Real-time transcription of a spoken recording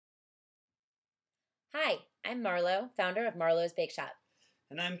Hi, I'm Marlo, founder of Marlo's Bake Shop.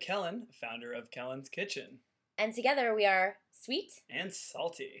 And I'm Kellen, founder of Kellen's Kitchen. And together we are sweet. And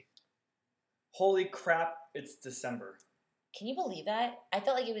salty. Holy crap, it's December. Can you believe that? I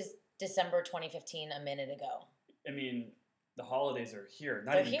felt like it was December 2015 a minute ago. I mean, the holidays are here,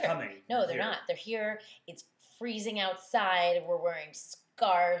 not They're even here. coming. No, they're not. They're here. It's freezing outside. We're wearing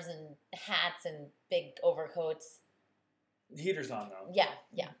scarves and hats and big overcoats. The heater's on, though. Yeah,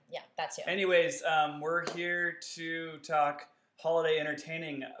 that too. Anyways, we're here to talk holiday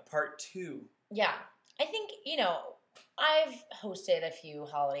entertaining part 2. Yeah, I think, I've hosted a few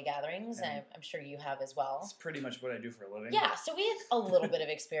holiday gatherings, and I'm sure you have as well. It's pretty much what I do for a living. Yeah, so we have a little bit of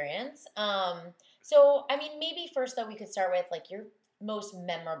experience. So, I mean, maybe first, though, we could start with, like, your most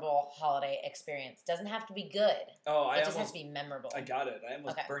memorable holiday experience. Doesn't have to be good. Oh, It just has to be memorable. I got it. I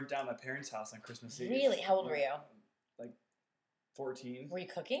almost Okay. burnt down my parents' house on Christmas Eve. Really? How old were you? Like 14. Were you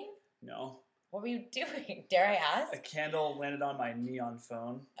cooking? No. What were you doing? Dare I ask? A candle landed on my neon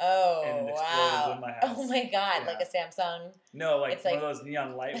phone. Oh, and it wow. exploded in my house. Oh, my God. Yeah. Like a Samsung. No, like It's one like- of those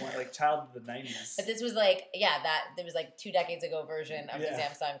neon light ones, like child of the 90s. But this was like, there was like 2 decades ago version of the Yeah.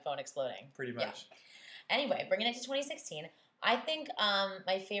 Samsung phone exploding. Pretty much. Anyway, bringing it to 2016, I think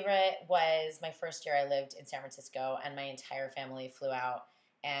my favorite was my first year I lived in San Francisco, and my entire family flew out,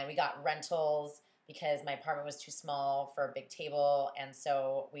 and we got rentals because my apartment was too small for a big table, and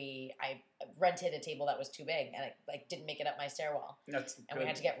so I rented a table that was too big, and it didn't make it up my stairwell, That's and good. we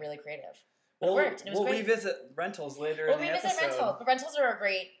had to get really creative. But We'll, it worked, and it was we'll great. revisit rentals later We'll in the revisit episode. rentals, but rentals are a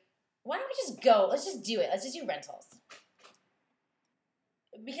great. Why don't we just go? Let's just do it. Let's just do rentals.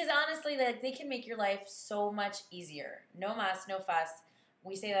 Because honestly, they can make your life so much easier. No muss, no fuss.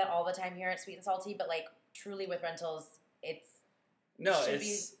 We say that all the time here at Sweet and Salty, but truly with rentals, it's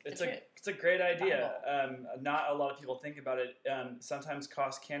It's a great idea. Not a lot of people think about it. Sometimes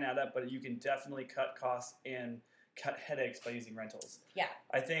costs can add up, but you can definitely cut costs and cut headaches by using rentals. Yeah.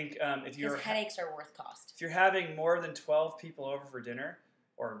 I think if headaches are worth cost. If you're having more than 12 people over for dinner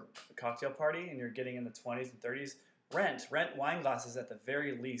or a cocktail party and you're getting in the 20s and 30s, rent wine glasses at the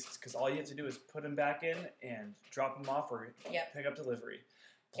very least, because all you have to do is put them back in and drop them off or pick up delivery.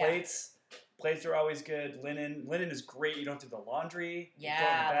 Plates are always good. Linen is great. You don't have to do the laundry.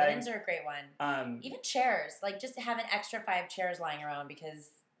 Yeah, linens are a great one. Even chairs, just to have an extra 5 chairs lying around, because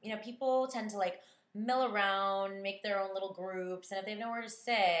people tend to mill around, make their own little groups, and if they have nowhere to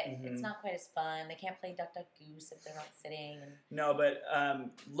sit, it's not quite as fun. They can't play Duck Duck Goose if they're not sitting. No, but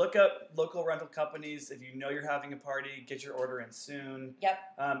look up local rental companies. If you know you're having a party, get your order in soon. Yep.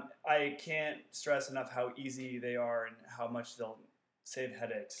 I can't stress enough how easy they are and how much they'll save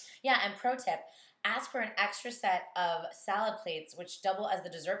headaches. Yeah, and pro tip, ask for an extra set of salad plates, which double as the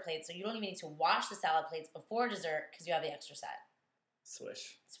dessert plates, so you don't even need to wash the salad plates before dessert because you have the extra set.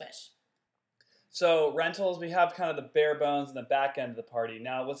 Swish. So rentals, we have kind of the bare bones and the back end of the party.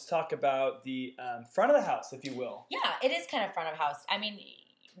 Now let's talk about the front of the house, if you will. Yeah, it is kind of front of house. I mean,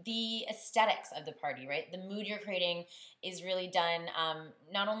 the aesthetics of the party, right? The mood you're creating is really done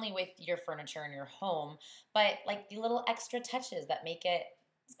not only with your furniture in your home, but the little extra touches that make it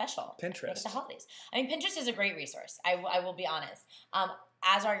special. Pinterest. Make it the holidays. I mean, Pinterest is a great resource. I will be honest.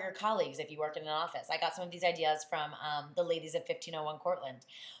 As are your colleagues if you work in an office. I got some of these ideas from the ladies at 1501 Cortland.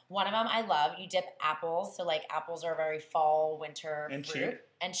 One of them I love. You dip apples. So apples are a very fall, winter and fruit. Cheap.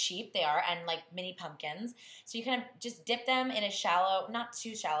 And cheap they are, and mini pumpkins. So you kind of just dip them in a shallow, not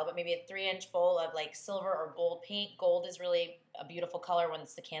too shallow, but maybe a 3-inch bowl of silver or gold paint. Gold is really a beautiful color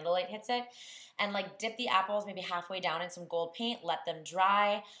once the candlelight hits it. And dip the apples maybe halfway down in some gold paint, let them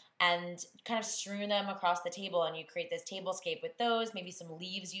dry, and kind of strew them across the table, and you create this tablescape with those, maybe some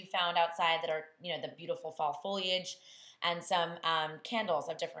leaves you found outside that are, the beautiful fall foliage, and some candles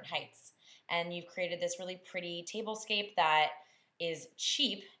of different heights. And you've created this really pretty tablescape that is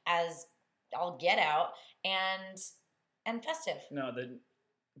cheap as all get out and festive. No,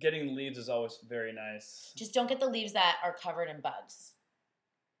 getting leaves is always very nice. Just don't get the leaves that are covered in bugs,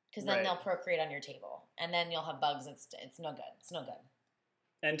 because then they'll procreate on your table, and then you'll have bugs. It's no good. It's no good.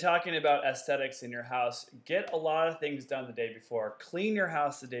 And talking about aesthetics in your house, get a lot of things done the day before. Clean your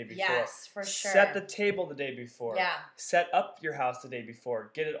house the day before. Yes, for sure. Set the table the day before. Yeah. Set up your house the day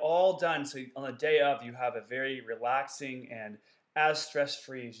before. Get it all done so on the day of you have a very relaxing and as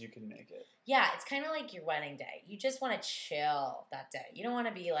stress-free as you can make it. Yeah, it's kind of like your wedding day. You just want to chill that day. You don't want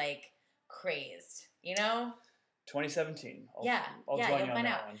to be crazed, 2017. I'll you'll join you on find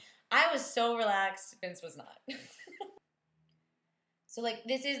that out. one. I was so relaxed. Vince was not. So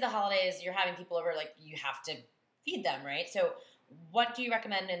this is the holidays. You're having people over. You have to feed them, right? So what do you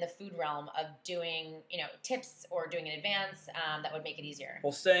recommend in the food realm of doing, tips or doing in advance that would make it easier?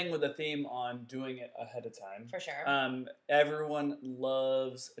 Well, staying with the theme on doing it ahead of time. For sure. Everyone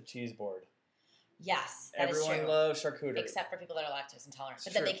loves a cheese board. Yes, that Everyone is true. loves charcuterie. Except for people that are lactose intolerant. It's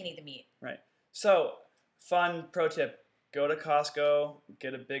But then true. they can eat the meat. Right. So, fun pro tip. Go to Costco,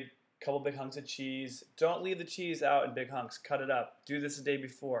 get a couple big hunks of cheese. Don't leave the cheese out in big hunks. Cut it up. Do this the day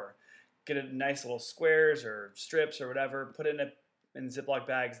before. Get a nice little squares or strips or whatever. Put it in Ziploc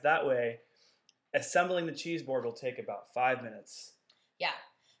bags. That way, assembling the cheese board will take about 5 minutes. Yeah.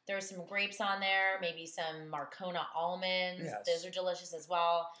 There's some grapes on there, maybe some Marcona almonds. Yes. Those are delicious as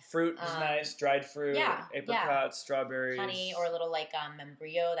well. Fruit is nice, dried fruit, apricots, strawberries. Honey, or a little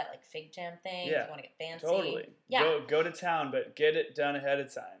membrillo, that fig jam thing. Yeah. If you want to get fancy. Totally. Yeah. Go to town, but get it done ahead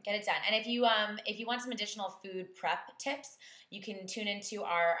of time. Get it done. And if you want some additional food prep tips, you can tune into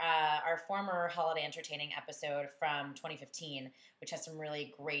our former holiday entertaining episode from 2015, which has some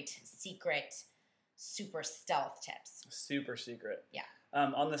really great secret, super stealth tips. Super secret. Yeah.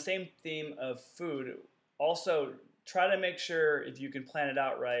 On the same theme of food, also try to make sure if you can plan it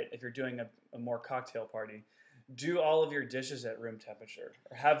out right, if you're doing a more cocktail party, do all of your dishes at room temperature,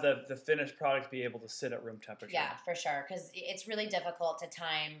 or have the finished product be able to sit at room temperature. Yeah, for sure, because it's really difficult to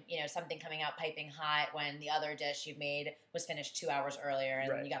time, something coming out piping hot when the other dish you made was finished 2 hours earlier, and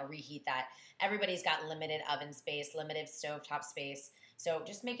Right. you got to reheat that. Everybody's got limited oven space, limited stovetop space, so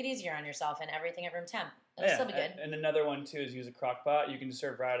just make it easier on yourself and everything at room temp. It'll still be good. And another one too is use a crock pot. You can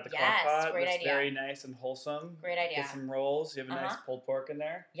serve right out of the Yes, crock pot. great It's idea. very nice and wholesome. Great idea. Get some rolls. You have a nice Uh-huh. pulled pork in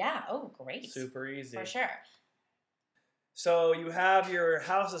there. Yeah. Oh, great. Super easy. For sure. So you have your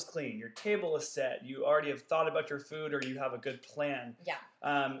house is clean, your table is set, you already have thought about your food, or you have a good plan. Yeah.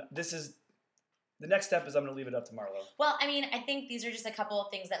 The next step is I'm going to leave it up to Marlo. Well, I think these are just a couple of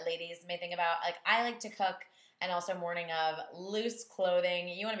things that ladies may think about. I like to cook, and also morning of loose clothing.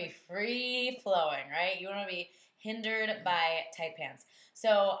 You want to be free flowing, right? You want to be hindered by tight pants.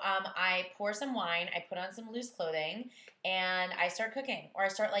 So I pour some wine, I put on some loose clothing, and I start cooking, or I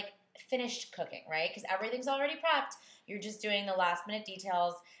start finished cooking, right? Because everything's already prepped. You're just doing the last minute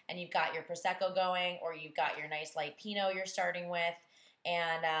details, and you've got your Prosecco going, or you've got your nice light Pinot you're starting with,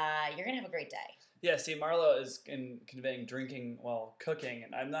 and you're going to have a great day. Yeah, see, Marlo is conveying drinking while cooking,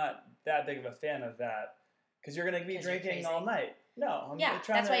 and I'm not that big of a fan of that, because you're going to be 'Cause you're drinking crazy. all night. No, I'm Yeah,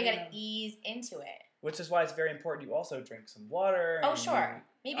 trying that's why you to, got to ease into it. Which is why it's very important you also drink some water. Oh, and sure.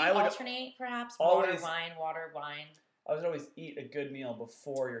 Maybe I would alternate, perhaps. always- Water, wine. I would always eat a good meal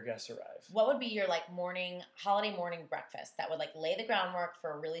before your guests arrive. What would be your holiday morning breakfast that would lay the groundwork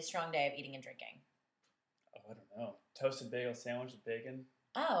for a really strong day of eating and drinking? Oh, I don't know. Toasted bagel sandwich with bacon.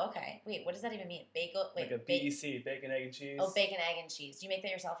 Oh, okay. Wait, what does that even mean? Bagel? Wait, Like a BEC, bacon, egg, and cheese. Oh, bacon, egg, and cheese. Do you make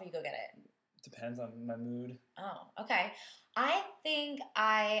that yourself, or you go get it? Depends on my mood. Oh, okay. I think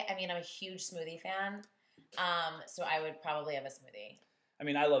I'm a huge smoothie fan. So I would probably have a smoothie. I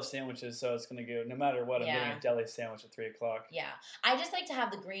mean, I love sandwiches, so it's going to go, no matter what, I'm Yeah. getting a deli sandwich at 3 o'clock. Yeah. I just like to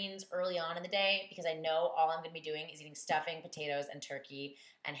have the greens early on in the day because I know all I'm going to be doing is eating stuffing, potatoes, and turkey,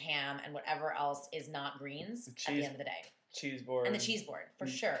 and ham, and whatever else is not greens at the end of the day. Cheese board. And the cheese board, for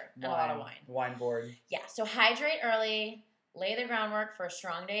sure. And a lot of wine. Wine board. Yeah, so hydrate early, lay the groundwork for a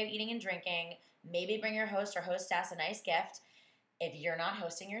strong day of eating and drinking. Maybe bring your host or hostess a nice gift if you're not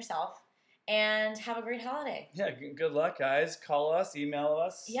hosting yourself. And have a great holiday. Yeah, good luck, guys. Call us, email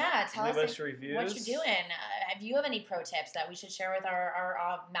us. Yeah, tell leave us your reviews. what you're doing. If you have any pro tips that we should share with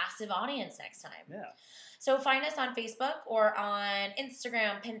our massive audience next time. Yeah. So find us on Facebook or on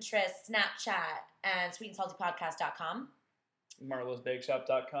Instagram, Pinterest, Snapchat, and sweetandsaltypodcast.com.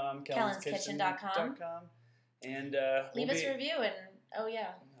 marlosbakeshop.com, kellenskitchen.com. And Leave us a review and, oh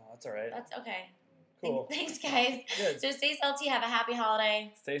yeah. No, that's all right. That's okay. Cool. Thanks, guys. Good. So stay salty. Have a happy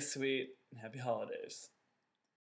holiday. Stay sweet and happy holidays.